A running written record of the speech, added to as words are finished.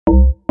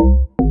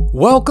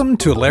Welcome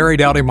to Larry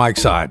Dowdy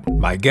Mike's Side.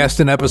 My guest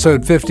in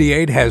episode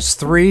 58 has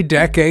 3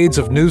 decades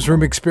of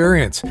newsroom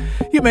experience.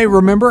 You may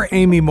remember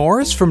Amy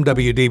Morris from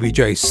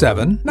WDBJ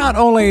 7. Not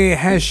only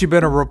has she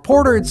been a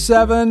reporter at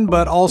 7,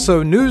 but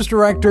also news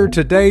director.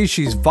 Today,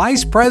 she's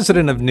vice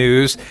president of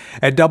news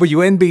at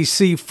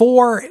WNBC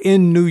 4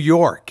 in New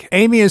York.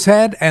 Amy has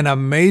had an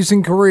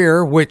amazing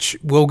career, which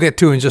we'll get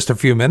to in just a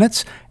few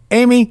minutes.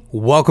 Amy,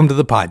 welcome to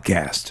the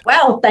podcast.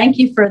 Well, thank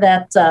you for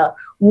that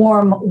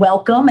warm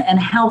welcome, and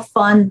how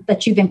fun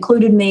that you've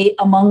included me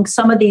among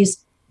some of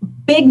these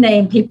big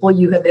name people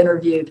you have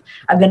interviewed.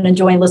 I've been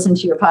enjoying listening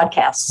to your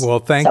podcasts. Well,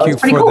 thank you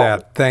for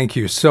that. Thank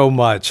you so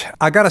much.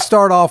 I got to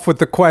start off with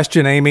the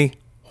question, Amy,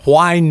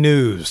 why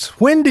news?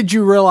 When did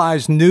you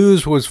realize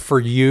news was for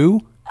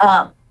you?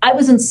 I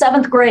was in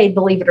 7th grade,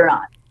 believe it or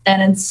not.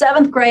 And in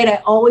 7th grade,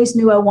 I always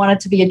knew I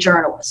wanted to be a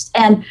journalist.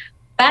 And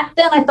back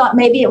then I thought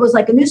maybe it was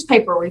like a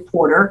newspaper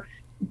reporter.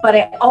 But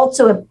I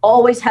also have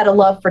always had a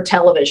love for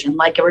television,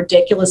 like a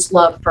ridiculous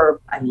love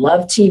for, I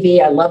love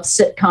TV, I love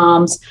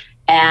sitcoms,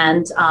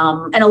 and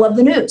I love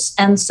the news.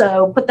 And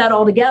so put that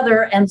all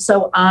together. And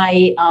so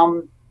I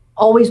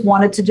always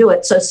wanted to do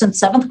it. So since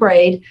 7th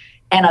grade,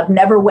 and I've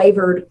never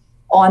wavered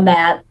on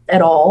that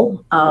at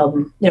all.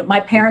 My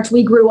parents,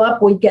 we grew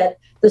up,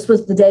 this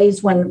was the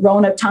days when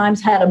Roanoke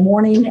Times had a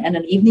morning and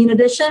an evening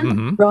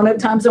edition, Roanoke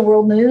Times and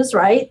World News,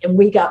 right? And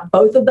we got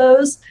both of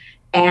those.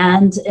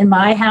 And in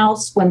my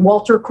house, when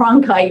Walter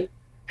Cronkite,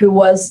 who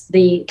was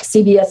the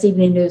CBS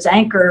Evening News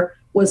anchor,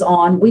 was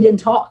on, we didn't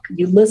talk.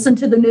 You listened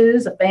to the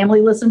news, a family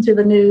listened to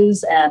the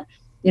news, and,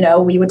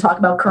 we would talk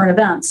about current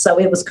events. So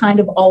it was kind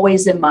of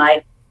always in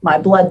my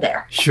blood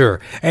there. Sure.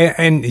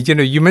 And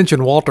you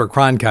mentioned Walter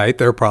Cronkite.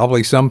 There are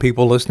probably some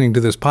people listening to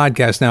this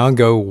podcast now and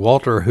go,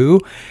 Walter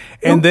who?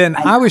 And then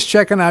I was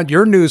checking out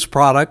your news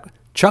product,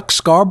 Chuck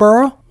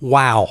Scarborough.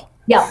 Wow.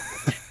 Yeah.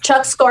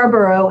 Chuck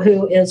Scarborough,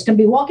 who is going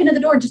to be walking in the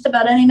door just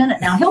about any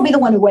minute now. He'll be the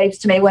one who waves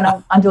to me when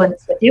I'm doing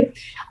this with you.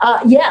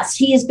 Yes,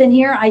 he has been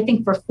here, I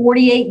think, for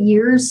 48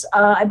 years.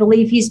 I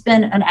believe he's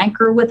been an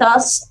anchor with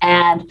us.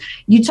 And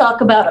you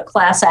talk about a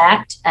class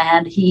act,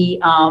 and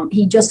he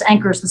just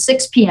anchors the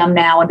 6 p.m.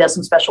 now and does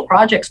some special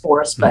projects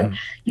for us. But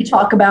you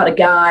talk about a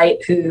guy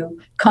who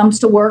comes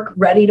to work,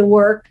 ready to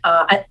work.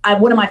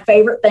 One of my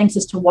favorite things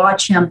is to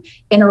watch him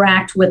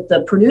interact with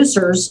the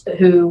producers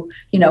who,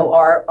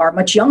 are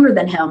much younger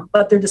than him,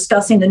 but they're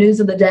discussing the news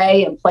of the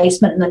day and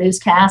placement in the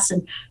newscast,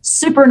 and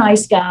super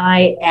nice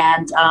guy.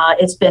 And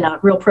it's been a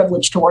real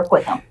privilege to work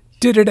with him.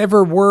 Did it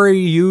ever worry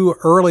you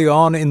early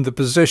on in the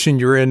position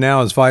you're in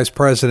now as vice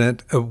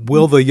president?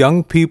 Will the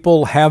young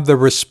people have the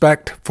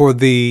respect for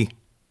the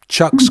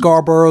Chuck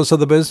Scarboroughs of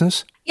the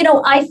business?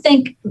 I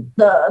think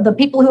the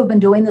people who have been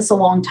doing this a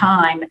long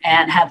time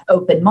and have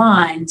open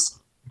minds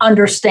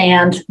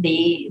understand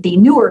the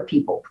newer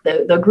people,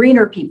 the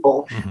greener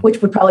people,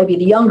 which would probably be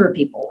the younger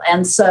people.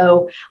 And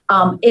so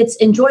it's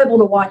enjoyable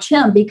to watch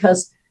him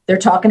because they're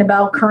talking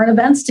about current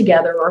events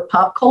together or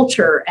pop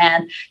culture.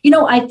 And,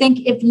 I think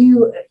if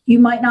you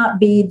might not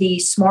be the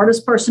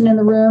smartest person in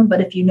the room,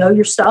 but if you know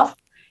your stuff,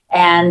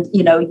 and,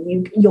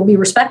 you'll be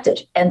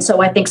respected. And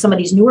so I think some of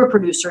these newer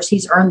producers,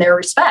 he's earned their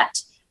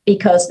respect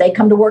because they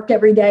come to work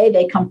every day.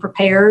 They come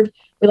prepared.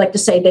 We like to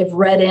say they've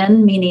read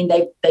in, meaning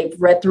they've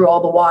read through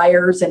all the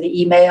wires and the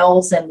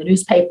emails and the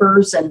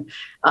newspapers, and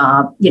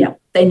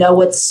they know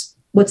what's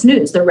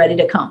news. They're ready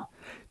to come.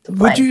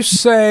 Would you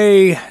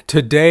say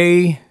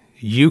today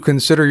you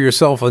consider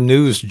yourself a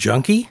news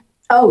junkie?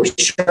 Oh,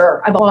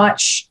 sure. I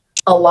watch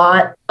a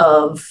lot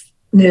of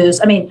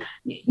news. I mean,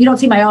 you don't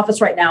see my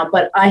office right now,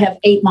 but I have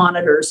 8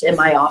 monitors in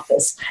my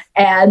office.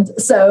 And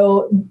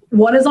so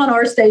one is on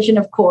our station,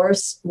 of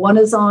course. One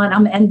is on,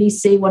 I'm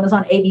NBC, one is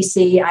on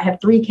ABC. I have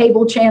 3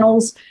 cable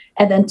channels.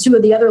 And then 2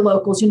 of the other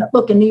locals,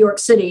 look, in New York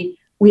City,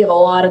 we have a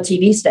lot of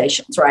TV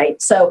stations,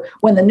 right? So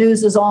when the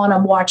news is on,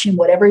 I'm watching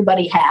what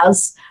everybody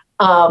has.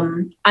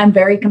 I'm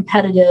very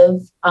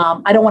competitive.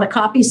 I don't want to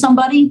copy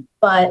somebody,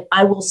 but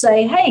I will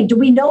say, hey, do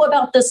we know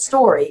about this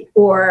story?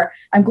 Or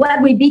I'm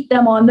glad we beat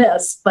them on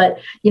this,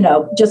 but,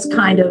 just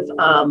kind of,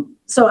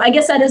 so I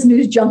guess that is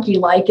news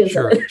junkie-like,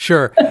 isn't it?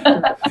 Sure.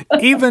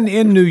 Even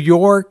in New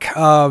York,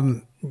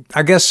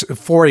 I guess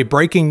for a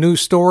breaking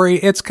news story,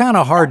 it's kind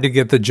of hard to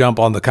get the jump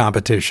on the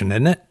competition,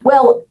 isn't it?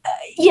 Well,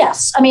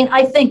 yes. I mean,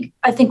 I think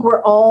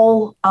we're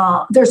all,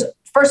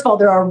 first of all,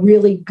 there are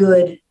really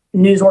good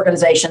news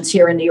organizations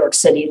here in New York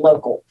City,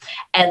 local.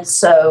 And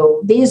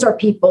so these are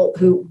people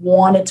who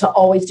wanted to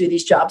always do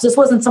these jobs. This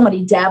wasn't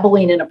somebody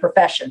dabbling in a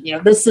profession.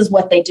 This is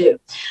what they do.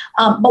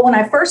 But when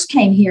I first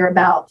came here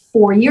about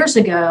 4 years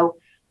ago,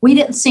 we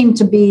didn't seem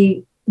to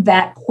be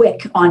that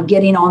quick on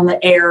getting on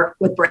the air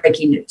with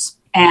breaking news.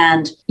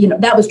 And,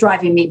 that was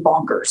driving me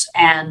bonkers.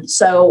 And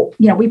so,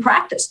 we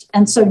practiced.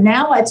 And so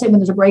now I'd say when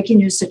there's a breaking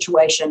news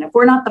situation, if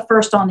we're not the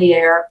first on the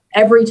air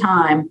every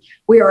time,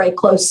 we are a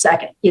close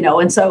second,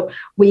 and so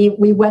we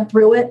went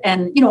through it.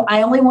 And,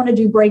 I only want to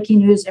do breaking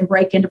news and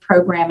break into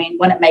programming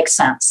when it makes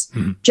sense.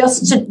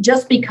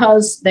 Just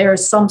because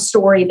there's some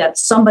story that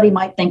somebody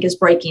might think is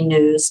breaking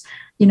news,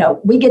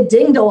 we get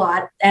dinged a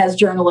lot as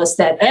journalists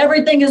that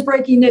everything is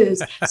breaking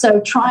news.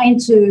 So trying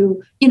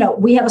to,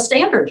 we have a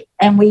standard,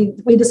 and we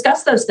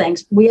discuss those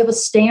things. We have a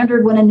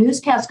standard when a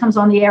newscast comes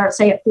on the air at,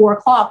 say, at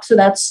 4:00. So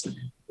that's,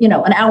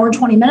 an hour and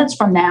 20 minutes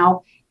from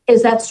now.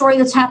 Is that story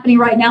that's happening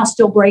right now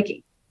still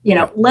breaking?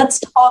 Let's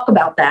talk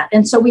about that.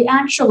 And so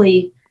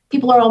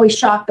people are always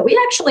shocked that we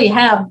actually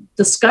have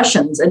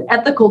discussions and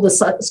ethical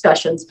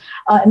discussions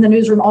in the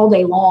newsroom all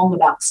day long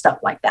about stuff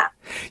like that.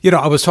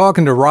 I was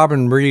talking to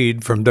Robin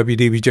Reed from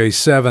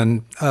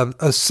WDBJ7,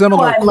 a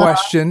similar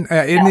question,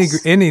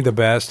 any the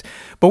best,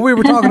 but we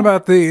were talking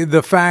about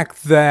the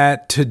fact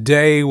that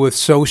today with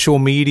social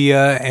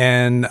media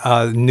and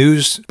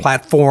news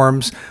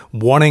platforms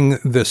wanting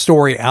the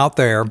story out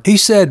there, he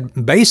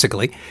said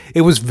basically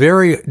it was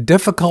very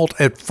difficult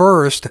at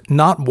first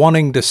not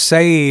wanting to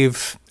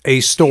save a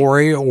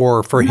story,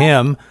 or for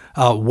him,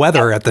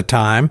 weather at the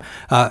time,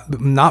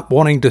 not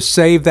wanting to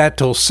save that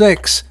till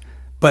 6.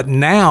 But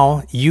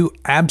now you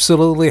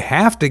absolutely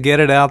have to get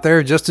it out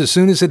there just as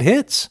soon as it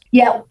hits.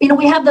 Yeah,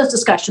 we have those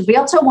discussions. We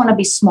also want to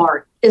be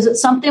smart. Is it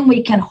something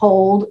we can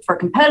hold for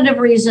competitive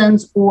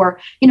reasons, or,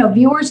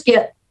 viewers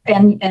get,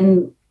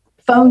 and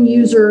phone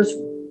users,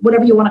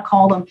 whatever you want to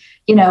call them,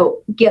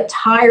 get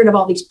tired of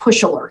all these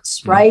push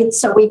alerts, right?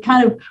 So we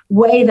kind of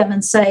weigh them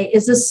and say,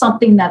 is this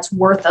something that's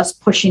worth us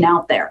pushing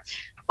out there?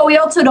 But we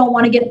also don't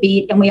want to get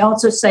beat. And we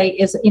also say,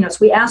 so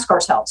we ask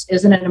ourselves,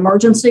 is it an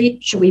emergency?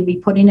 Should we be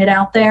putting it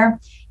out there?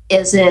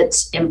 Is it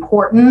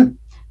important?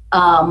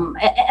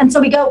 And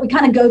so we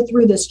kind of go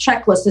through this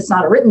checklist. It's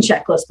not a written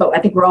checklist, but I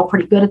think we're all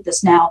pretty good at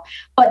this now.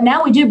 But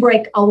now we do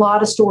break a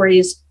lot of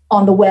stories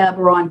on the web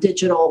or on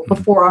digital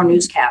before our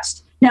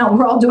newscast. Now,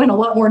 we're all doing a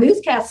lot more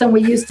newscasts than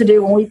we used to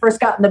do when we first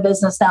got in the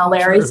business now,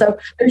 Larry. Sure. So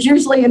there's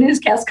usually a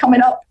newscast coming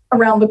up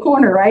around the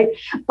corner, right?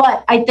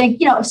 But I think,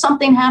 if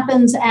something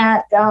happens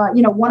at,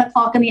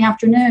 1:00 in the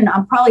afternoon,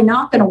 I'm probably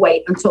not going to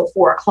wait until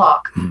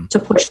 4:00 to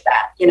push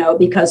that,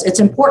 because it's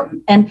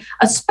important. And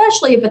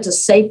especially if it's a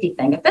safety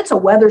thing, if it's a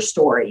weather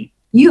story,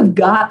 you've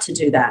got to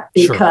do that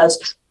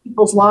because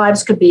people's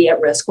lives could be at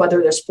risk,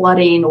 whether there's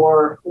flooding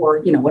or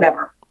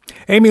whatever.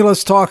 Amy,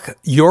 let's talk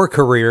your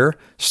career.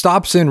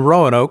 Stops in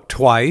Roanoke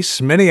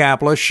twice,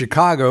 Minneapolis,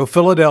 Chicago,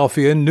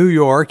 Philadelphia, New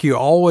York. You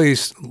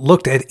always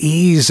looked at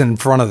ease in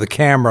front of the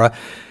camera.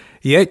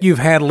 Yet you've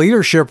had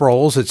leadership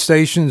roles at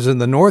stations in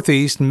the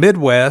Northeast,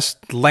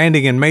 Midwest,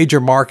 landing in major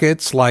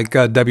markets like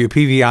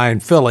WPVI in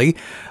Philly,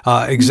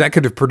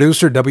 executive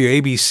producer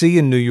WABC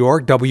in New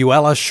York,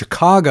 WLS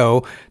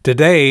Chicago,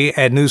 today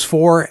at News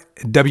 4,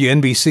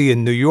 WNBC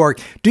in New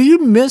York. Do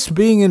you miss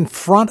being in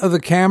front of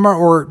the camera,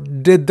 or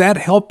did that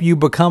help you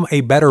become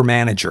a better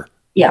manager?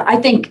 Yeah, I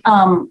think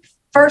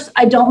first,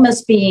 I don't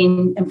miss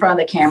being in front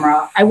of the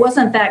camera. I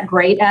wasn't that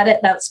great at it.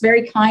 That's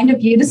very kind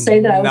of you to say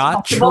that I was not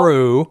comfortable.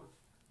 True.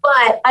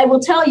 But I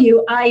will tell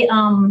you, I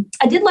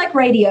did like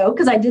radio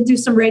because I did do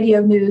some radio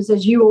news.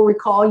 As you will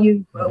recall,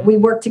 we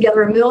worked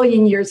together a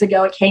million years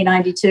ago at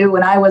K92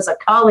 when I was a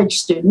college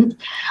student.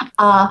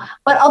 But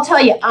I'll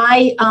tell you,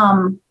 I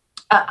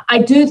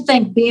do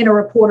think being a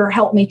reporter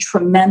helped me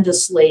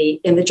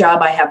tremendously in the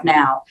job I have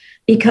now,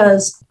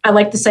 because I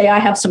like to say I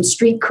have some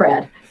street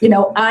cred.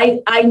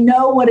 I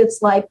know what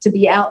it's like to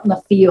be out in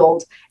the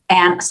field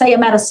and say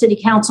I'm at a city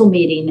council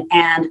meeting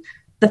and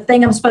the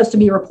thing I'm supposed to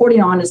be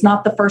reporting on is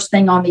not the first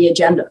thing on the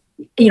agenda.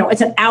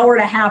 It's an hour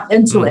and a half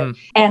into it.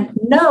 And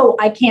no,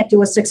 I can't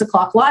do a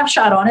 6:00 live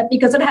shot on it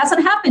because it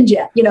hasn't happened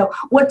yet.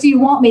 What do you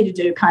want me to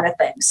do kind of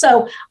thing?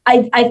 So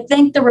I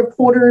think the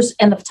reporters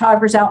and the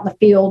photographers out in the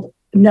field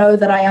know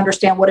that I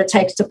understand what it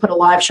takes to put a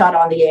live shot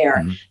on the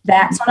air,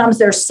 that sometimes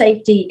there's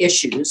safety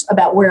issues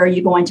about where are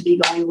you going to be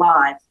going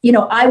live.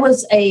 I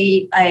was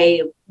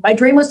my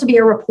dream was to be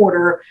a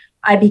reporter.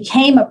 I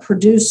became a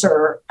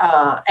producer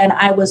and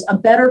I was a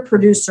better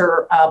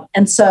producer.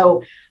 And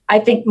so I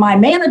think my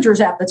managers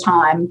at the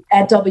time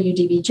at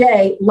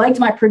WDBJ liked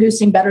my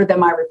producing better than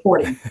my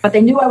reporting, but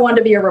they knew I wanted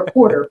to be a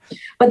reporter.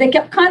 But they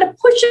kept kind of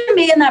pushing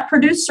me in that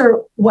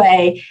producer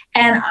way,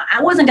 and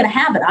I wasn't going to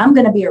have it. I'm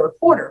going to be a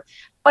reporter.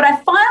 But I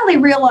finally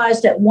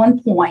realized at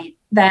one point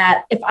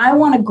that if I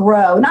want to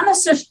grow, not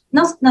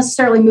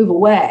necessarily move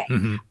away,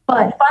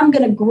 but if I'm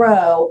going to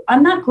grow,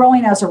 I'm not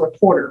growing as a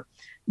reporter.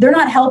 They're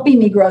not helping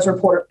me grow as a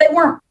reporter. They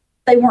weren't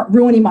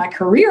ruining my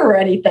career or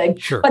anything,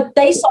 but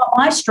they saw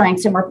my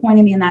strengths and were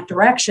pointing me in that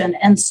direction.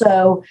 And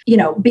so,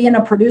 being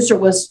a producer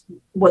was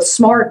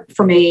smart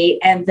for me.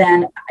 And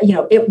then,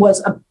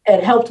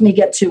 it helped me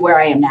get to where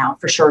I am now,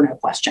 for sure, no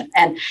question.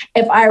 And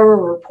if I were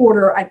a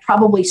reporter, I'd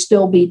probably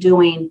still be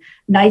doing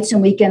nights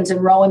and weekends in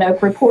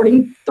Roanoke,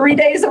 reporting 3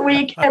 days a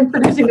week and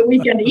producing the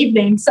weekend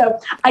evening. So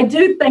I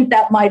do think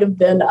that might have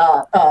been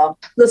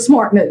the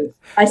smart move.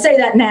 I say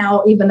that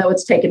now, even though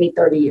it's taken me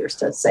 30 years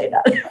to say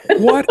that.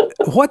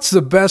 What's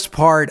the best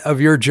part of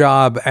your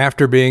job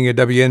after being at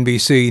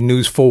WNBC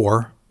News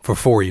 4 for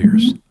 4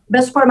 years?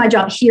 Best part of my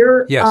job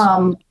here? Yes.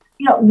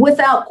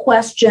 Without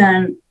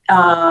question,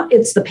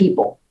 it's the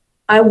people.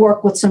 I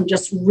work with some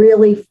just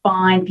really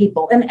fine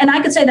people. And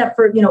I could say that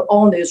for,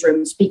 all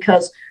newsrooms,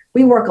 because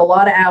we work a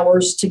lot of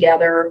hours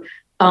together.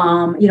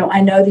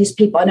 I know these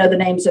people, I know the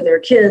names of their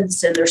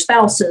kids and their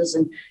spouses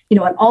and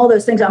all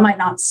those things. I might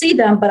not see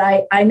them, but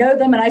I know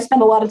them and I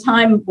spend a lot of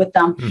time with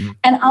them. Mm-hmm.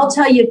 And I'll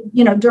tell you,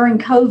 during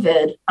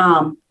COVID,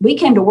 we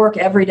came to work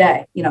every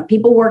day.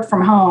 People worked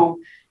from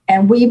home.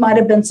 And we might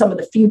have been some of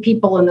the few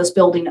people in this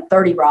building at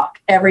 30 Rock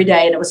every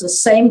day. And it was the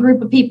same group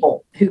of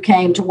people who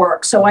came to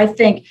work. So I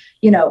think,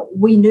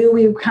 we knew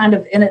we were kind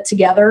of in it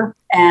together.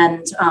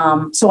 And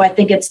so I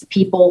think it's the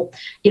people.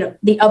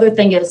 The other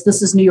thing is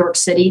this is New York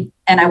City,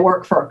 and I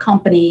work for a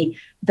company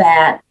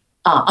that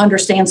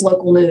understands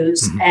local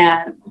news mm-hmm.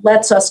 and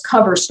lets us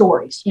cover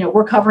stories.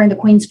 We're covering the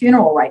Queen's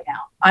funeral right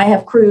now. I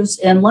have crews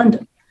in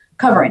London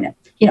covering it.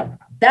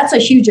 That's a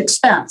huge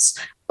expense.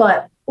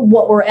 But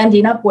what we're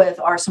ending up with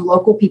are some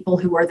local people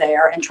who are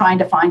there and trying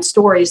to find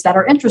stories that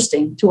are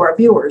interesting to our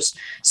viewers.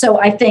 So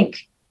I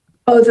think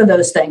both of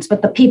those things,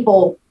 but the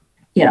people,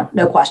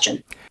 no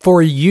question.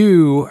 For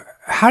you,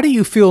 how do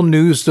you feel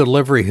news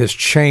delivery has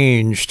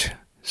changed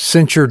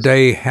since your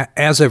day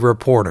as a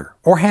reporter,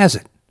 or has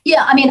it?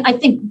 Yeah, I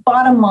think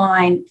bottom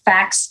line,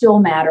 facts still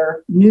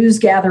matter. News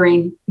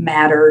gathering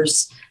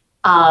matters.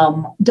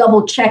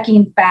 Double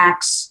checking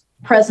facts,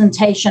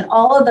 presentation,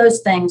 all of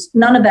those things,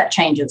 none of that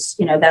changes.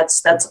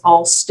 That's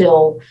all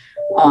still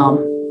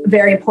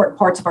very important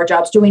parts of our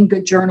jobs. Doing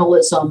good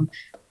journalism,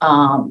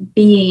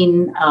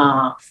 being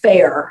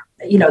fair,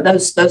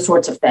 those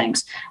sorts of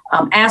things.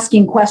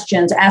 Asking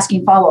questions,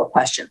 asking follow-up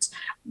questions.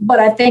 But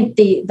I think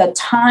the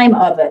time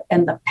of it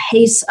and the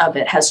pace of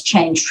it has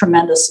changed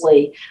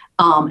tremendously.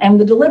 And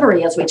the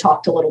delivery, as we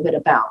talked a little bit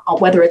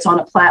about, whether it's on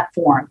a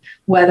platform,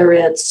 whether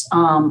it's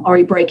are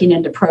you breaking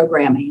into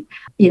programming,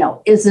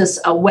 is this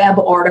a web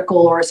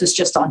article or is this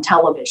just on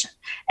television?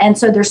 And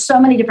so there's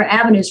so many different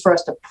avenues for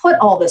us to put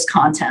all this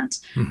content,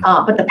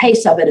 but the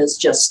pace of it is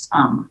just,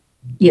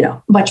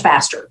 much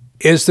faster.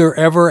 Is there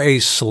ever a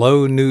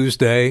slow news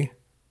day?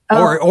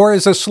 Or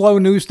is a slow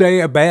news day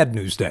a bad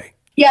news day?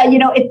 Yeah,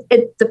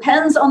 it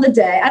depends on the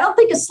day. I don't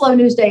think a slow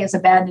news day is a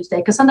bad news day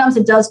because sometimes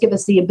it does give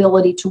us the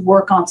ability to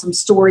work on some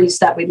stories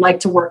that we'd like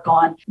to work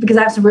on, because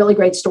I have some really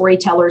great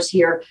storytellers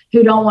here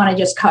who don't want to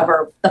just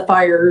cover the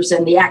fires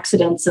and the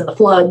accidents and the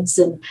floods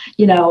and,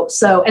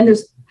 and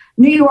there's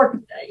New York,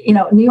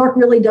 New York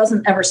really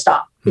doesn't ever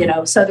stop,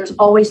 so there's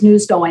always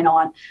news going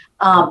on.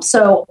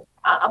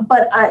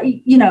 But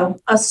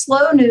a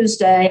slow news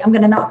day, I'm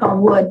going to knock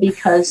on wood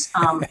because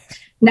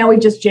now we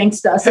just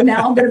jinxed us, and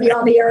now I'm going to be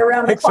on the air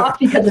around the clock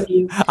because of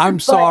you. I'm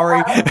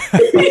sorry.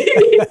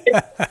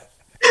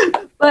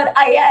 But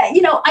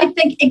I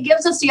think it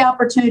gives us the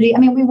opportunity.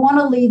 We want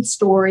a lead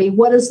story.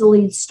 What is the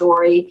lead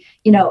story?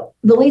 The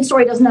lead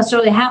story doesn't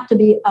necessarily have to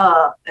be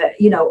a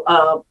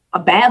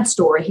bad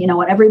story. And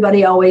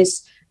everybody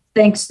always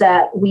thinks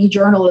that we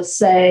journalists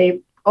say,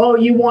 oh,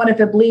 you want,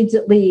 if it bleeds,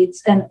 it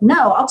leads. And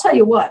no, I'll tell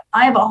you what,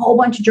 I have a whole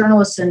bunch of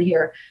journalists in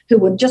here who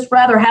would just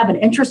rather have an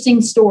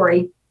interesting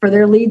story for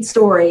their lead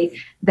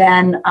story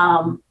than,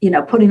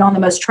 putting on the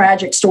most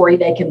tragic story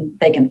they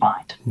can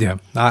find. Yeah,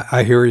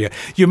 I hear you.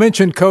 You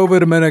mentioned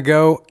COVID a minute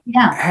ago.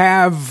 Yeah.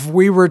 Have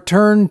we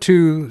returned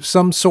to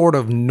some sort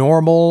of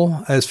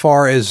normal as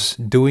far as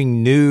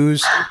doing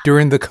news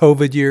during the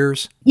COVID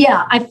years?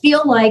 Yeah, I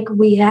feel like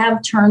we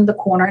have turned the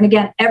corner. And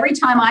again, every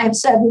time I have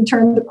said we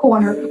turned the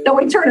corner, then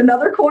we turn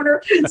another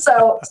corner.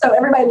 So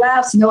everybody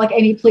laughs and they're like,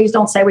 Amy, please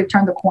don't say we've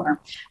turned the corner.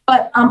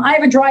 But I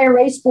have a dry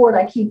erase board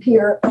I keep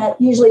here that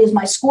usually is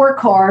my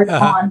scorecard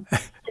on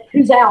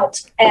who's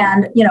out.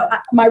 And,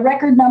 my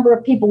record number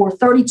of people were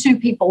 32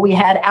 people we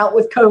had out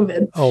with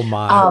COVID. Oh,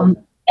 my.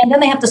 And then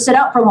they have to sit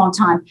out for a long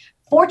time.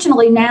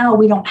 Fortunately, now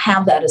we don't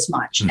have that as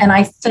much. Mm-hmm. And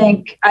I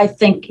think,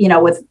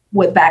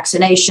 with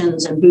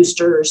vaccinations and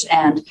boosters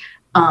and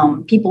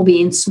people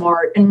being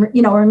smart. And,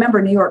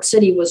 remember, New York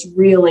City was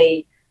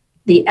really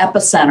the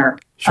epicenter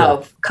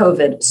of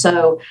COVID.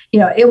 So,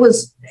 it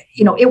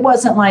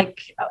wasn't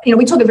like,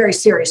 we took it very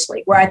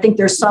seriously, where I think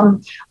there's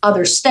some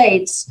other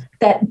states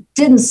that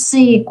didn't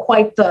see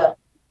quite the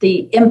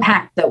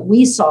impact that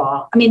we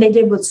saw. They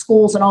did with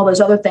schools and all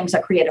those other things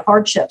that created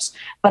hardships.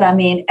 But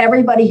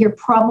everybody here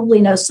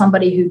probably knows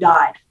somebody who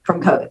died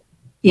from COVID,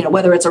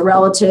 whether it's a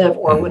relative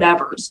or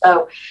whatever.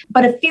 So,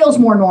 but it feels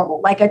more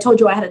normal. Like I told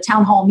you, I had a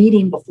town hall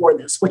meeting before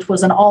this, which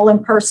was an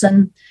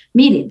all-in-person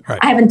meeting. Right.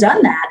 I haven't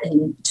done that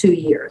in 2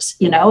 years.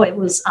 It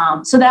was,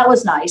 so that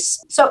was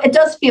nice. So it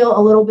does feel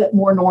a little bit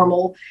more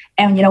normal.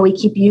 And, we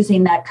keep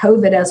using that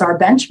COVID as our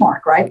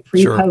benchmark, right?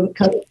 Pre-COVID,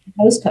 COVID,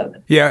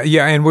 post-COVID.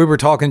 Yeah. And we were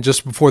talking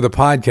just before the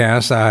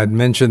podcast. I had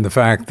mentioned the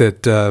fact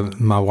that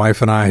my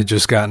wife and I had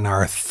just gotten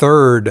our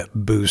third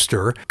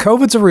booster.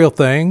 COVID's a real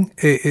thing.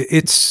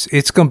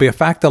 It's going to be a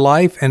fact of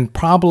life and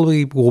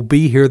probably will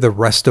be here the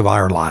rest of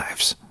our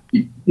lives.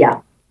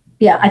 Yeah.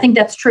 Yeah, I think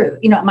that's true.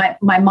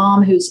 My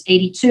mom, who's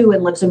 82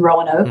 and lives in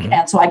Roanoke, mm-hmm.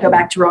 and so I go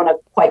back to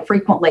Roanoke quite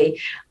frequently,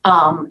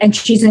 and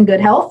she's in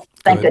good health,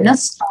 thank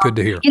goodness. Good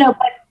to hear.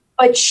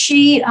 But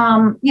she,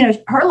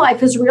 her life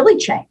has really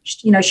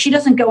changed. She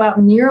doesn't go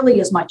out nearly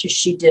as much as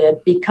she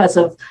did because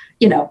of,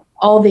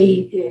 all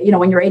the,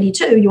 when you're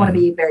 82, you want to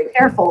be very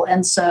careful.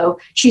 And so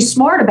she's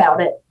smart about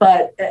it.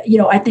 But,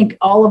 I think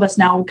all of us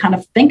now kind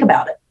of think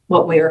about it,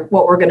 what we're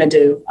going to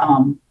do,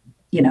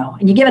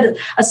 and you give it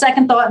a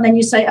second thought and then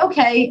you say,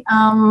 okay,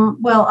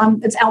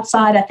 it's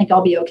outside. I think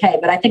I'll be okay.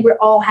 But I think we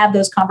all have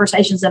those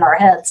conversations in our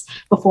heads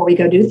before we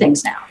go do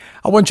things now.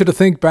 I want you to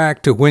think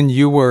back to when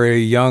you were a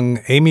young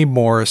Amy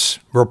Morris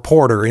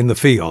reporter in the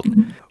field.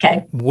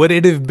 Okay. Would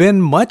it have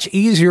been much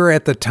easier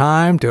at the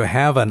time to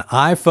have an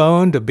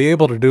iPhone to be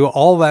able to do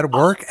all that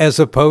work as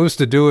opposed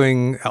to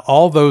doing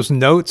all those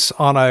notes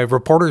on a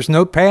reporter's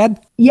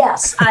notepad?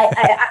 Yes,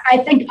 I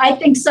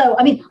think so.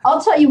 I mean,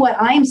 I'll tell you what,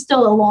 I am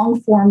still a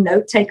long form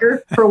note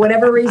taker. For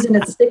whatever reason,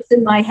 it sticks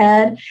in my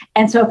head.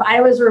 And so if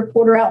I was a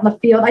reporter out in the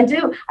field,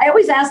 I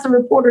always ask the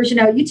reporters, you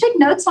take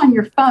notes on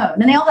your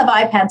phone, and they all have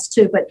iPads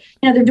too, but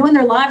they're doing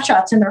their live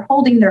shots and they're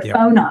holding their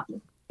phone up.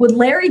 Would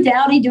Larry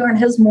Dowdy during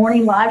his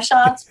morning live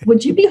shots,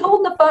 would you be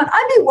holding the phone?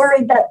 I'd be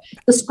worried that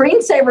the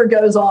screensaver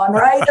goes on,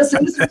 right? As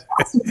soon as it's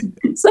possible.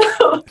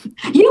 So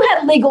you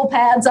had legal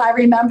pads, I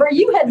remember.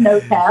 You had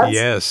notepads.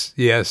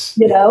 Yes.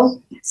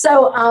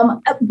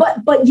 So,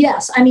 but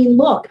yes, I mean,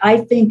 look, I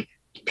think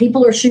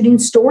people are shooting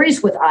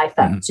stories with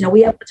iPhones.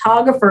 We have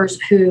photographers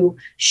who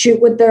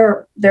shoot with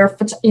their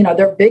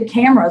big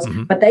cameras,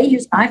 but they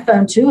use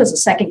iPhone too as a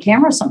second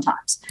camera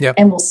sometimes. Yep.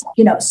 And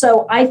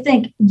so I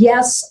think,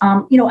 yes,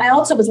 I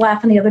also was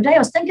laughing the other day. I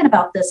was thinking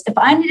about this. If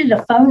I needed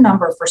a phone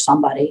number for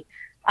somebody,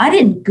 I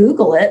didn't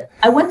Google it.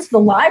 I went to the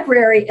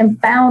library and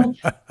found,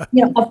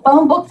 a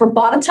phone book for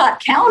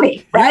Botetourt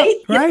County, right?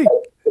 Right.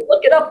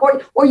 Look it up,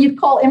 or you'd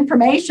call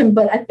information,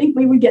 but I think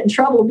we would get in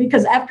trouble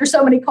because after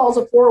so many calls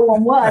of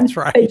 411, That's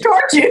right. they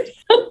charge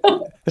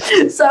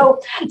you. So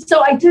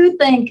I do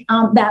think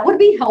that would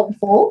be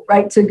helpful,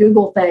 right, to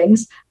Google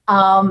things.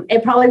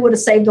 It probably would have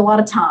saved a lot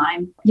of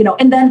time,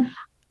 and then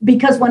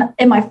because when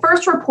in my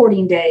first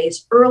reporting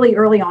days, early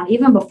on,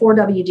 even before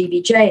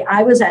WDBJ,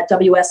 I was at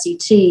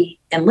WSET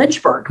in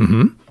Lynchburg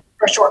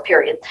for a short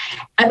period.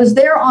 I was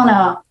there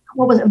on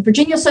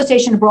Virginia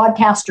Association of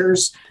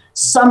Broadcasters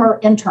summer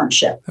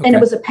internship. Okay. And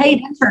it was a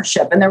paid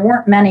internship, and there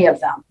weren't many of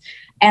them.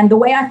 And the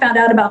way I found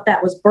out about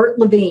that was Bert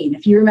Levine.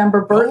 If you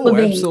remember Bert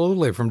Levine.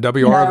 Absolutely, from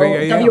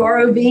WROV.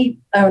 WROV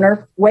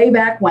owner way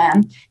back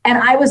when. And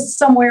I was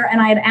somewhere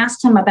and I had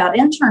asked him about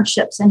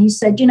internships. And he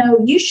said,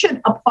 you should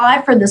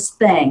apply for this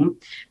thing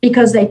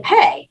because they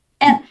pay.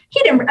 And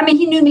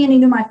he knew me and he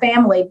knew my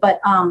family,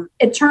 but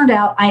it turned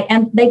out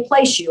they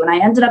place you. And I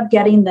ended up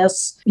getting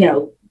this,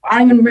 I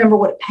don't even remember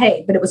what it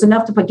paid, but it was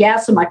enough to put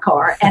gas in my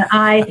car. And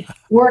I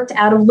worked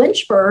out of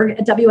Lynchburg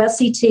at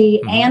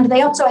WSCT, and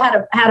they also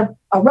had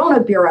a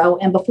Roanoke bureau.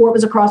 And before it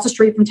was across the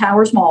street from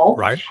Towers Mall,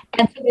 right?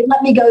 And so they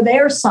let me go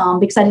there some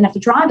because I didn't have to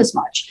drive as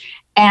much.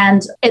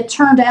 And it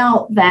turned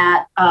out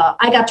that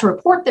I got to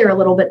report there a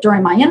little bit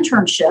during my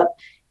internship.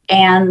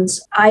 And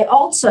I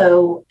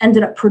also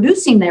ended up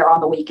producing there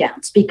on the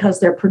weekends because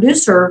their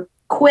producer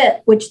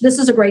quit, which this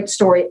is a great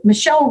story.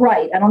 Michelle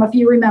Wright. I don't know if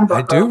you remember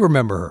her. I do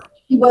remember her.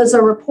 She was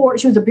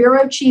a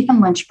bureau chief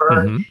in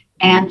Lynchburg,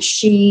 and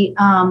she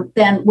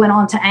then went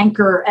on to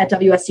anchor at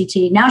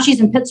WSCT. Now she's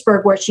in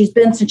Pittsburgh, where she's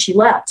been since she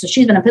left. So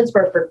she's been in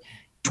Pittsburgh for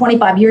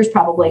 25 years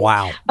probably.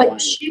 Wow.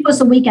 But she was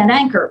the weekend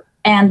anchor,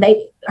 and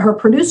her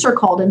producer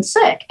called in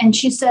sick. And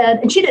she said,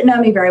 and she didn't know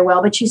me very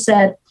well, but she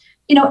said,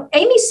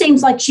 Amy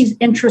seems like she's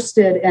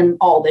interested in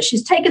all this.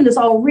 She's taken this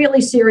all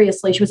really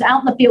seriously. She was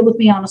out in the field with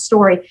me on a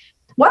story.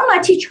 Why don't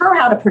I teach her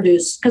how to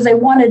produce? Because they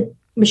wanted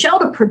Michelle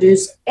to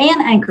produce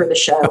and anchor the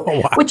show,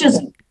 which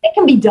it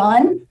can be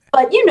done.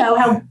 But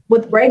how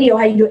with radio,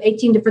 how you do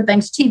 18 different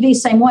things, TV,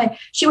 same way.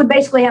 She would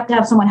basically have to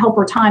have someone help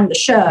her time the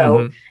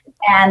show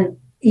and,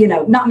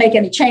 not make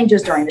any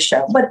changes during the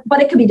show.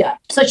 But it could be done.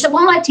 So she said,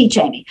 why don't I teach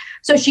Amy?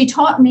 So she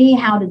taught me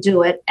how to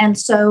do it. And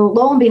so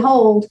lo and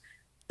behold,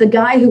 the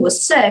guy who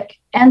was sick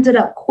ended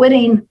up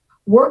quitting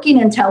working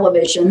in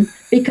television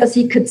because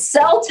he could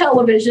sell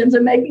televisions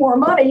and make more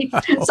money.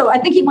 So I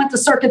think he went to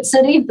Circuit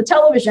City, the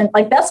television,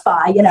 like Best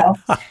Buy,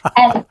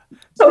 and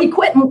so he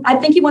quit. And I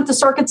think he went to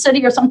Circuit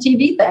City or some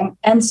TV thing.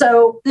 And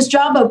so this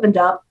job opened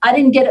up. I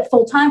didn't get it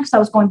full time because I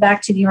was going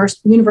back to the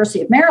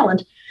University of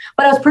Maryland,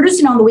 but I was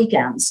producing on the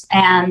weekends,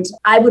 and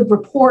I would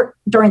report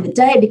during the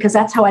day because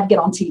that's how I'd get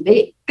on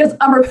TV because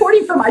I'm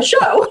reporting for my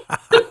show.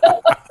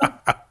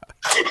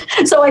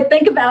 So I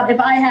think about if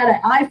I had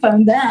an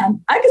iPhone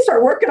then, I could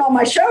start working on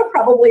my show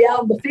probably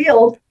out in the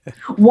field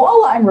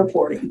while I'm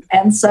reporting.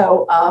 And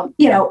so,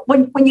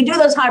 when you do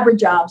those hybrid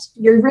jobs,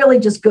 you're really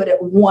just good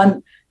at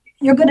one.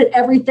 You're good at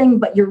everything,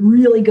 but you're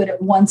really good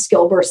at one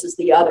skill versus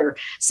the other.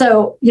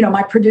 So,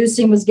 my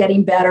producing was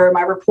getting better.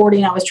 My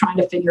reporting, I was trying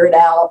to figure it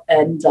out.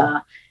 And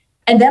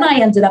then I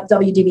ended up,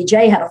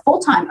 WDBJ had a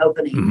full-time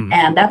opening,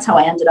 and that's how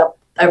I ended up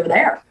over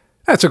there.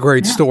 That's a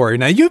great story.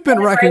 Now, you've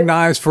been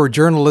recognized for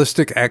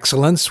journalistic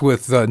excellence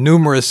with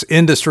numerous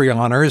industry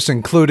honors,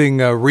 including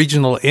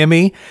Regional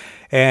Emmy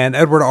and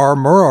Edward R.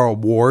 Murrow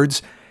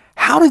Awards.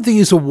 How did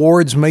these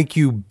awards make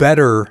you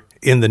better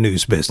in the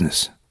news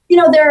business?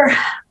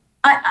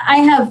 I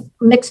have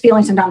mixed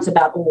feelings sometimes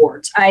about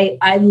awards.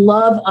 I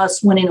love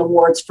us winning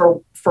awards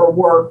for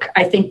work.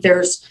 I think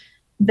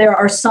there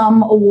are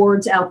some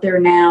awards out there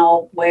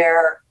now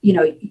where,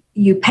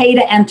 you pay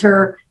to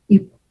enter,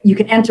 you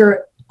can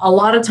enter a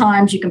lot of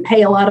times, you can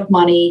pay a lot of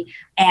money.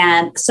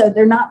 And so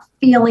they're not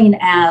feeling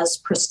as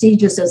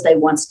prestigious as they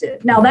once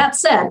did. Now, that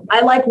said,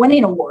 I like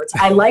winning awards.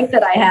 I like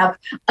that I have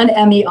an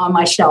Emmy on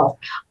my shelf.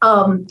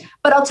 But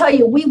I'll tell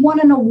you, we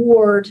won an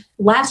award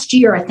last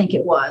year, I think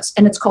it was,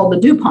 and it's called the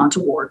DuPont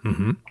Award.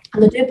 Mm-hmm.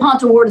 The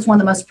DuPont Award is one of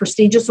the most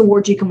prestigious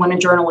awards you can win in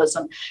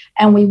journalism.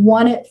 And we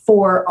won it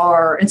for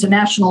it's a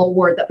national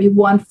award that we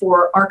won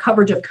for our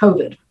coverage of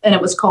COVID. And it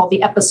was called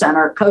the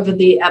Epicenter, COVID,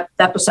 the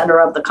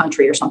epicenter of the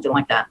country or something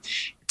like that.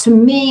 To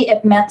me,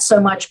 it meant so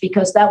much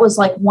because that was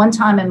like one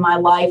time in my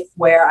life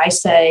where I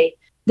say,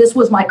 this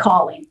was my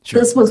calling. Sure.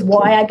 This was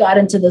why I got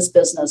into this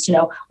business.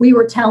 We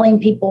were telling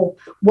people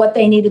what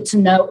they needed to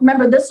know.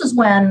 Remember,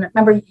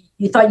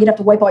 you thought you'd have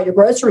to wipe all your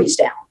groceries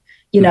down.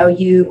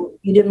 You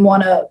didn't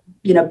want to,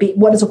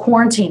 what does a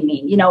quarantine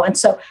mean? And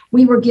so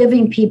we were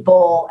giving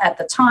people at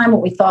the time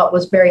what we thought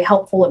was very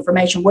helpful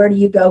information. Where do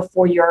you go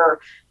for your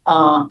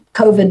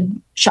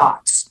COVID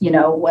shots,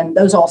 when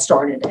those all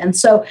started? And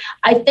so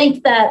I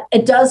think that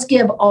it does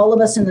give all of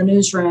us in the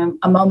newsroom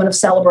a moment of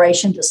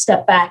celebration to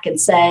step back and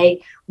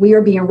say, we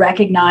are being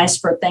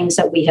recognized for things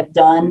that we have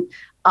done.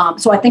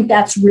 So I think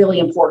that's really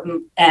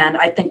important. And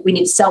I think we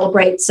need to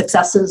celebrate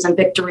successes and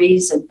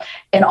victories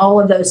and all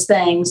of those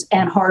things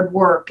and hard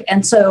work.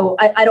 And so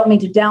I don't mean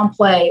to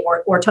downplay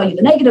or tell you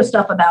the negative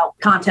stuff about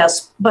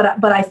contests,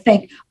 but I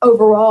think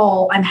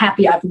overall, I'm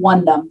happy I've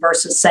won them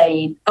versus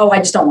saying, I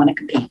just don't want to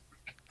compete.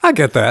 I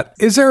get that.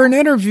 Is there an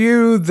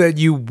interview that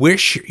you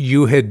wish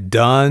you had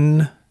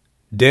done,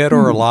 dead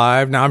or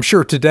alive? Now, I'm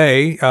sure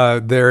today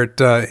there at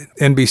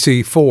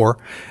NBC4,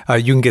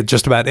 you can get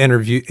just about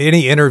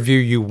any interview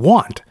you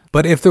want.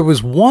 But if there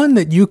was one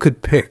that you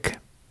could pick,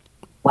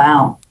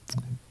 wow,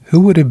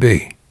 who would it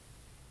be?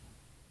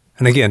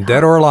 And again,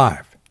 dead or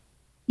alive?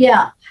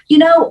 Yeah,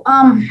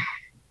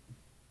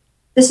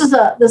 this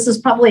is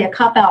probably a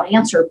cop-out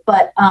answer,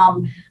 but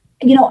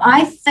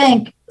I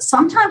think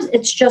sometimes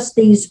it's just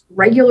these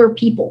regular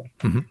people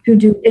who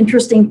do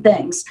interesting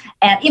things.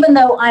 And even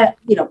though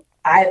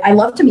I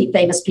love to meet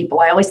famous people,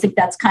 I always think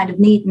that's kind of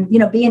neat. And,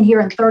 being here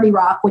in 30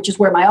 Rock, which is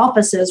where my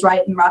office is,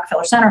 right in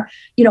Rockefeller Center,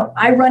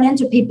 I run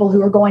into people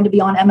who are going to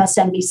be on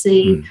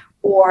MSNBC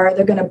or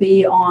they're going to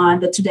be on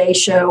the Today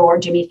Show or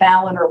Jimmy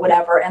Fallon or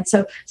whatever. And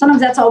so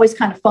sometimes that's always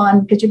kind of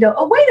fun because you go,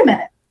 oh, wait a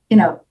minute,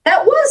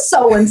 that was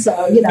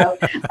so-and-so,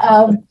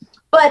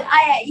 But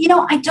I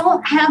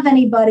don't have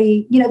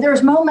anybody,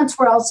 there's moments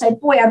where I'll say,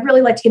 boy, I'd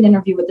really like to get an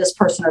interview with this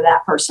person or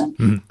that person.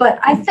 Mm-hmm. But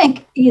I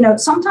think,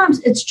 sometimes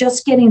it's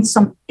just getting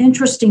some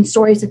interesting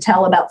stories to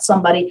tell about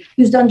somebody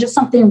who's done just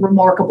something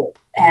remarkable.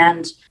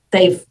 And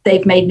they've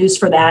made news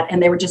for that.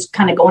 And they were just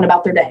kind of going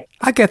about their day.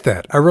 I get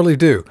that. I really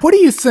do. What do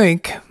you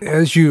think,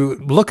 as you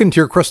look into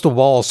your crystal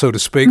ball, so to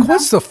speak,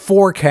 what's the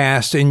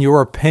forecast, in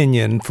your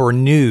opinion, for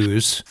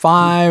news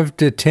 5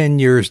 to 10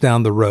 years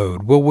down the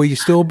road? Will we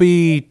still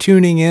be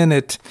tuning in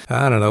at,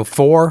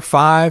 4,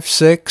 5,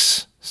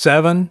 6,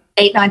 7?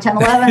 8, 9, 10,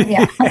 11.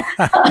 Yeah.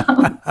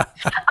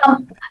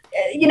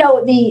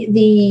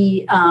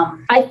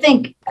 I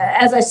think,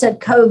 as I said,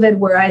 COVID,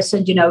 where I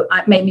said,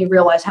 it made me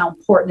realize how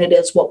important it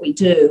is what we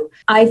do.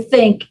 I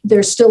think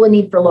there's still a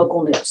need for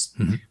local news.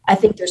 Mm-hmm. I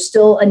think there's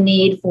still a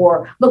need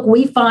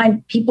we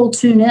find people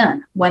tune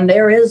in when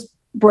there is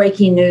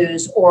breaking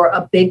news or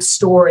a big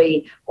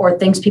story or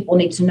things people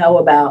need to know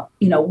about.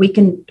 We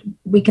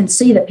can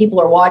see that people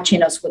are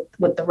watching us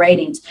with the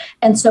ratings.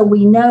 And so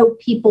we know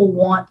people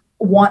want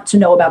to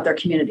know about their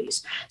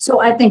communities.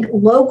 So I think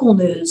local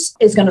news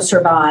is going to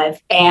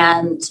survive.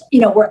 And,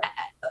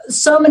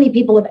 so many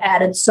people have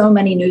added so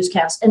many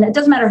newscasts, and it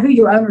doesn't matter who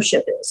your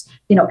ownership is.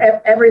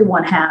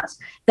 Everyone has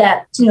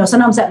that.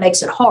 Sometimes that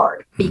makes it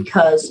hard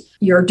because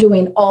you're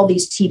doing all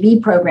these TV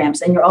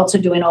programs and you're also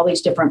doing all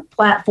these different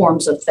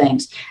platforms of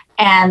things.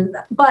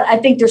 But I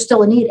think there's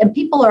still a need, and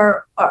people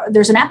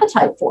there's an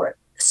appetite for it.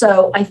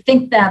 So I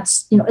think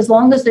that's, as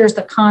long as there's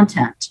the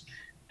content,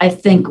 I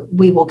think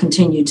we will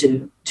continue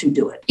to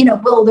do it.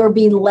 Will there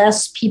be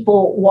less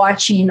people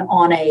watching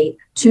on a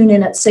tune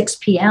in at 6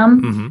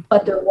 p.m.,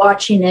 but they're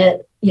watching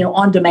it,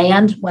 on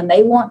demand when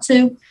they want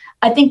to?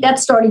 I think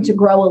that's starting to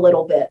grow a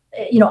little bit.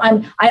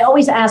 I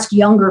always ask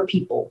younger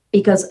people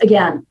because,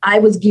 again, I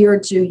was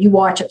geared to you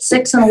watch at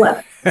 6 and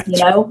 11,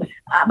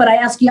 but I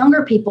ask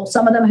younger people,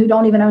 some of them who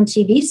don't even own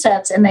TV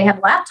sets and they have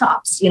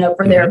laptops,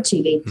 for their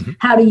TV. Mm-hmm.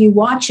 How do you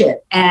watch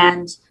it?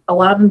 And a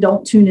lot of them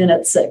don't tune in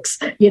at 6,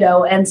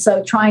 and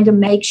so trying to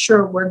make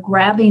sure we're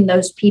grabbing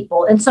those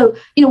people. And so,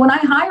 when I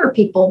hire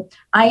people,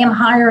 I am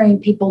hiring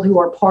people who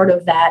are part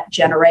of that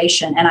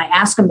generation. And I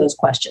ask them those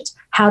questions.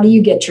 How do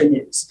you get your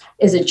news?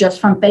 Is it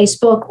just from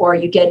Facebook, or are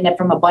you getting it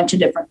from a bunch of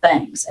different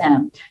things?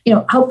 And,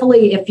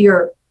 hopefully if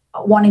you're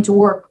wanting to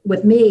work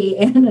with me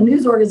in a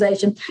news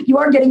organization, you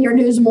are getting your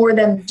news more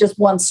than just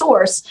one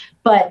source.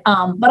 But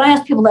I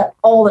ask people that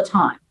all the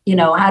time.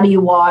 how do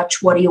you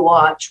watch? What do you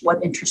watch?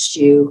 What interests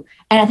you?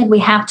 And I think we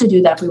have to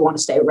do that if we want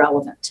to stay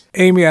relevant.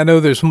 Amy, I know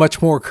there's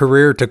much more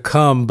career to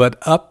come, but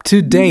up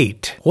to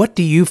date, what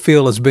do you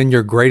feel has been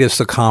your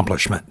greatest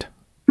accomplishment?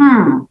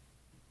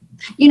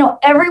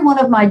 Every one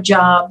of my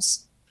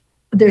jobs,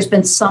 there's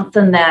been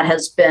something that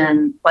has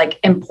been like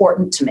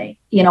important to me.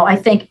 I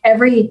think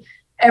every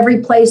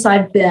place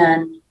I've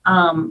been,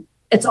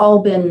 it's all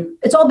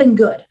been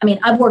good. I mean,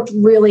 I've worked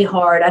really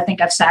hard. I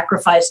think I've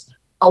sacrificed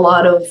a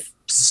lot of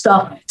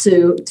stuff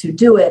to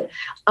do it.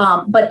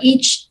 But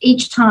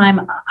each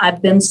time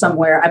I've been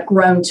somewhere, I've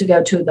grown to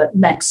go to the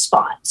next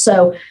spot.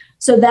 So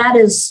that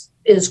is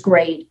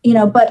great.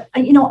 But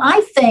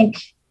I think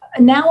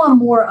now I'm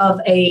more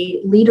of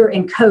a leader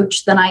and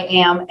coach than I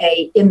am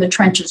a in the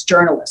trenches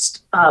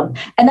journalist. And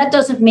that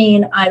doesn't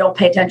mean I don't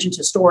pay attention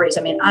to stories.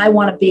 I mean, I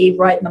want to be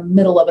right in the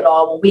middle of it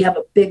all. When we have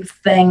a big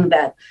thing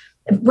that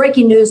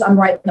breaking news, I'm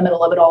right in the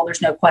middle of it all.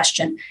 There's no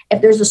question.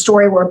 If there's a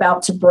story we're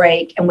about to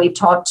break and we've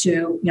talked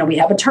to, we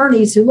have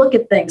attorneys who look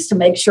at things to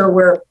make sure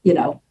we're,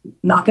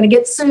 not going to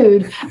get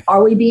sued.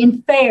 Are we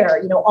being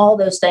fair? All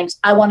those things.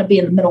 I want to be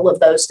in the middle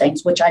of those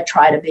things, which I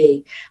try to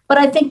be. But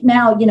I think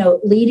now,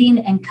 leading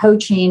and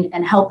coaching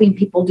and helping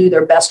people do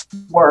their best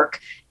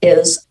work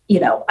is,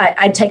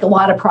 I take a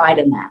lot of pride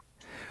in that.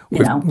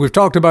 We've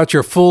talked about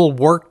your full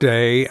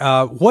workday.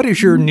 What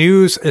is your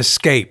news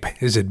escape?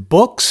 Is it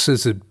books?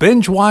 Is it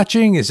binge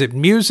watching? Is it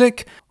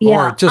music?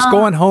 Or just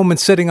going home and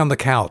sitting on the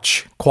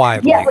couch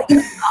quietly? Yeah,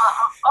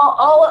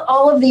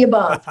 all of the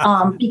above.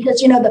 Because,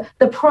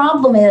 the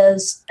problem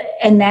is,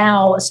 and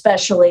now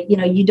especially,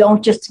 you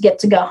don't just get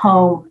to go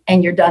home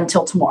and you're done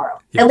till tomorrow.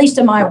 Yeah. At least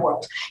in my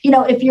world.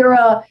 If you're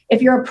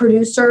a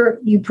producer,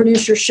 you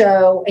produce your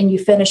show and you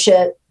finish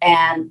it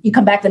and you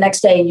come back the next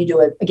day and you do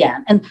it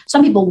again. And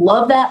some people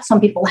love that. Some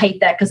people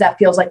hate that because that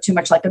feels like too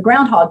much like a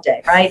Groundhog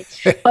Day, right?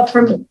 But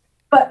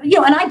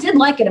and I did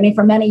like it. I mean,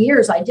 for many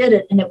years I did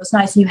it and it was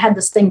nice. And you had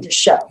this thing to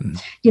show.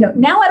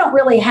 Now I don't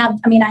really have,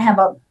 I have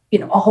a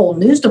whole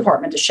news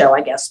department to show,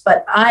 I guess,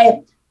 but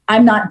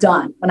I'm not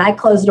done. When I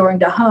close the door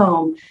into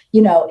home,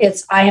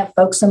 I have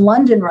folks in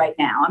London right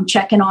now. I'm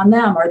checking on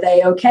them. Are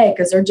they okay?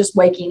 Because they're just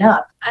waking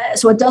up.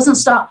 So it doesn't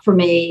stop for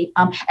me.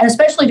 And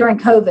especially during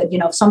COVID,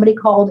 if somebody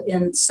called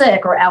in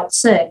sick or out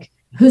sick,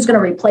 who's going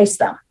to replace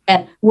them?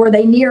 And were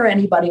they near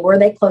anybody? Were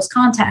they close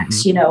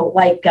contacts?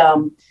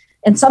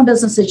 In some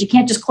businesses, you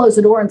can't just close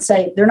the door and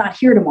say, they're not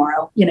here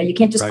tomorrow. You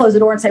can't just close the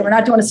door and say, we're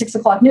not doing a 6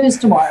 o'clock news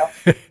tomorrow.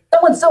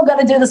 Someone's still got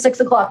to do the 6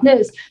 o'clock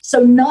news. So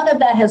none of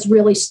that has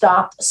really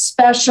stopped,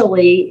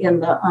 especially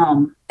in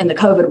the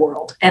COVID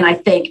world. And I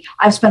think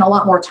I've spent a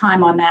lot more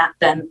time on that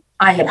than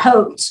I had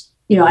hoped.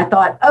 I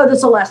thought,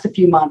 this will last a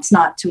few months,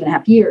 not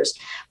 2.5 years.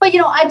 But,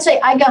 I'd say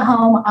I go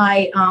home.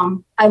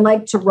 I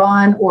like to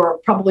run or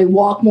probably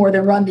walk more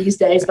than run these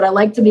days, but I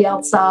like to be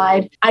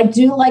outside. I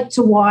do like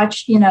to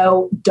watch,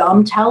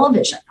 dumb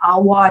television.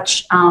 I'll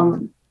watch,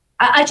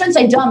 I shouldn't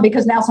say dumb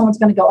because now someone's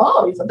going to go,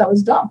 oh, you thought that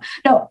was dumb.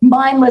 No,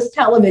 mindless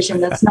television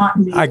that's not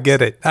news. I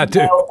get it. I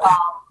do.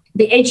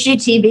 The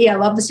HGTV, I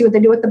love to see what they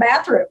do with the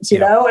bathrooms,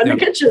 and the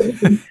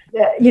kitchen.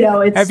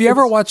 Have you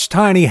ever watched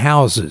Tiny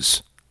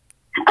Houses?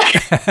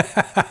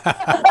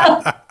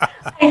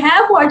 I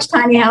have watched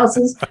Tiny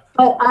Houses,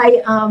 but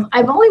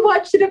I've only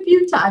watched it a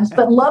few times.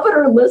 But love it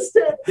or list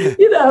it,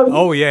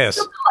 Oh yes.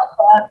 Like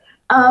that.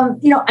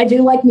 I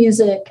do like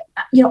music.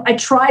 I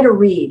try to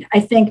read.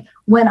 I think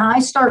when I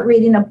start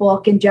reading a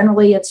book, and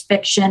generally it's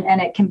fiction, and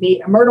it can be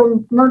a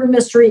murder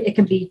mystery, it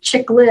can be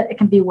chick lit, it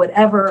can be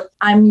whatever.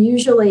 I'm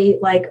usually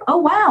like, oh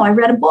wow, I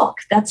read a book.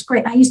 That's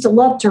great. I used to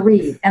love to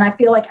read, and I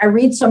feel like I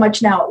read so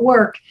much now at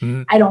work,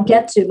 I don't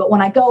get to. But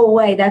when I go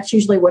away, that's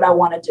usually what I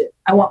want to do.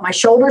 I want my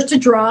shoulders to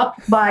drop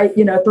by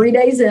 3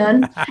 days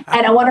in,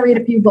 and I want to read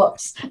a few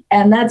books,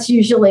 and that's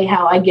usually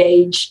how I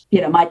gauge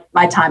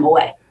my time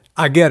away.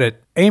 I get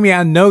it. Amy,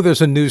 I know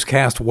there's a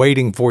newscast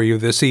waiting for you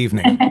this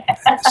evening.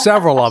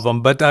 Several of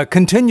them, but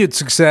continued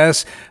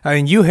success.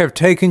 And you have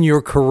taken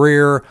your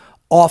career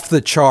off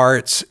the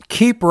charts.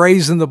 Keep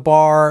raising the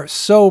bar.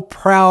 So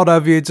proud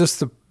of you.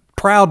 Just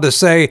proud to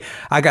say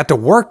I got to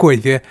work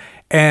with you.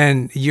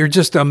 And you're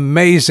just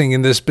amazing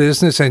in this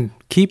business, and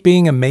keep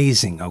being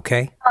amazing,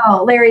 okay?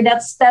 Oh, Larry,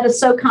 that is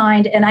so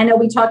kind. And I know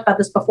we talked about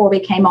this before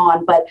we came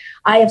on, but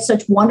I have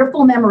such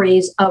wonderful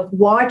memories of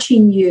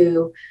watching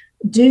you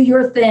do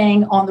your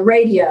thing on the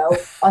radio,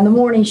 on the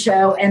morning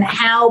show, and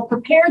how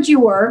prepared you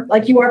were,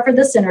 like you are for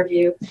this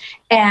interview.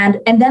 And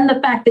then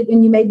the fact that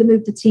when you made the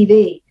move to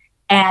TV,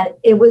 and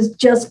it was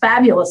just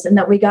fabulous, and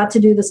that we got to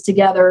do this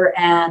together.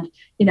 And,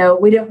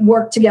 we didn't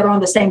work together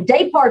on the same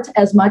day parts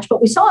as much,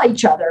 but we saw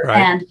each other. Right.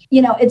 And,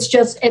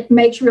 it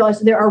makes you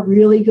realize there are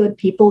really good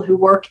people who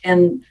work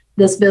in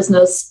this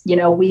business.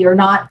 We are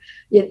not,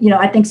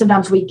 I think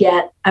sometimes we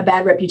get a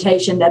bad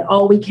reputation that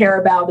all we care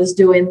about is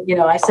doing,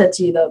 I said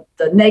to you,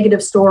 the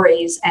negative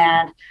stories,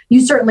 and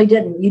you certainly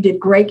didn't. You did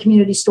great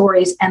community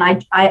stories.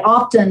 And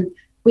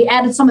we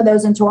added some of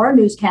those into our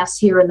newscasts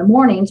here in the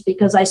mornings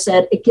because I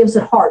said it gives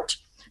it heart.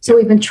 So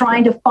we've been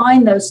trying to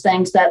find those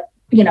things that,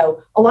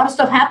 a lot of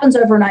stuff happens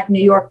overnight in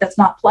New York that's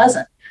not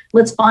pleasant.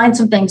 let's find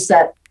some things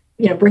that,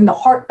 bring the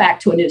heart back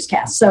to a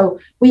newscast. So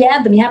we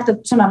add them. You have to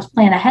sometimes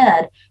plan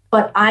ahead,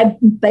 but I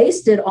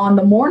based it on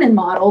the morning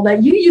model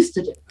that you used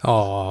to do.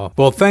 Oh,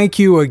 well, thank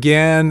you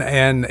again.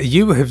 And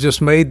you have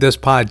just made this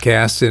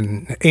podcast.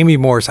 And Amy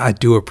Morris, I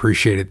do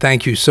appreciate it.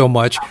 Thank you so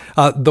much.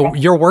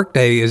 Your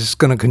workday is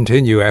going to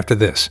continue after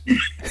this.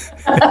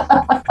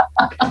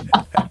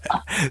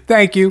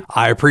 Thank you.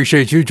 I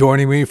appreciate you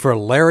joining me for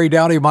Larry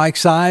Dowdy Mike's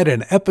Side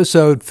and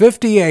episode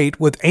 58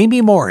 with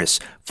Amy Morris,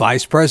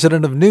 Vice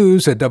President of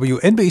News at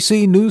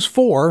WNBC News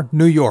 4,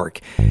 New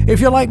York. If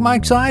you like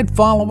Mike's Side,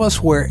 follow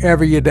us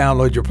wherever you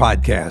download your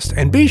podcast.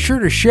 And be sure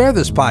to share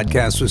this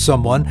podcast with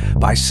someone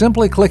by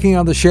simply clicking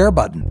on the share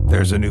button.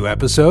 There's a new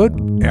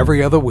episode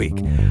every other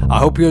week. I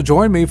hope you'll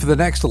join me for the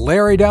next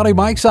Larry Dowdy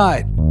Mike's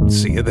Side.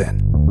 See you then.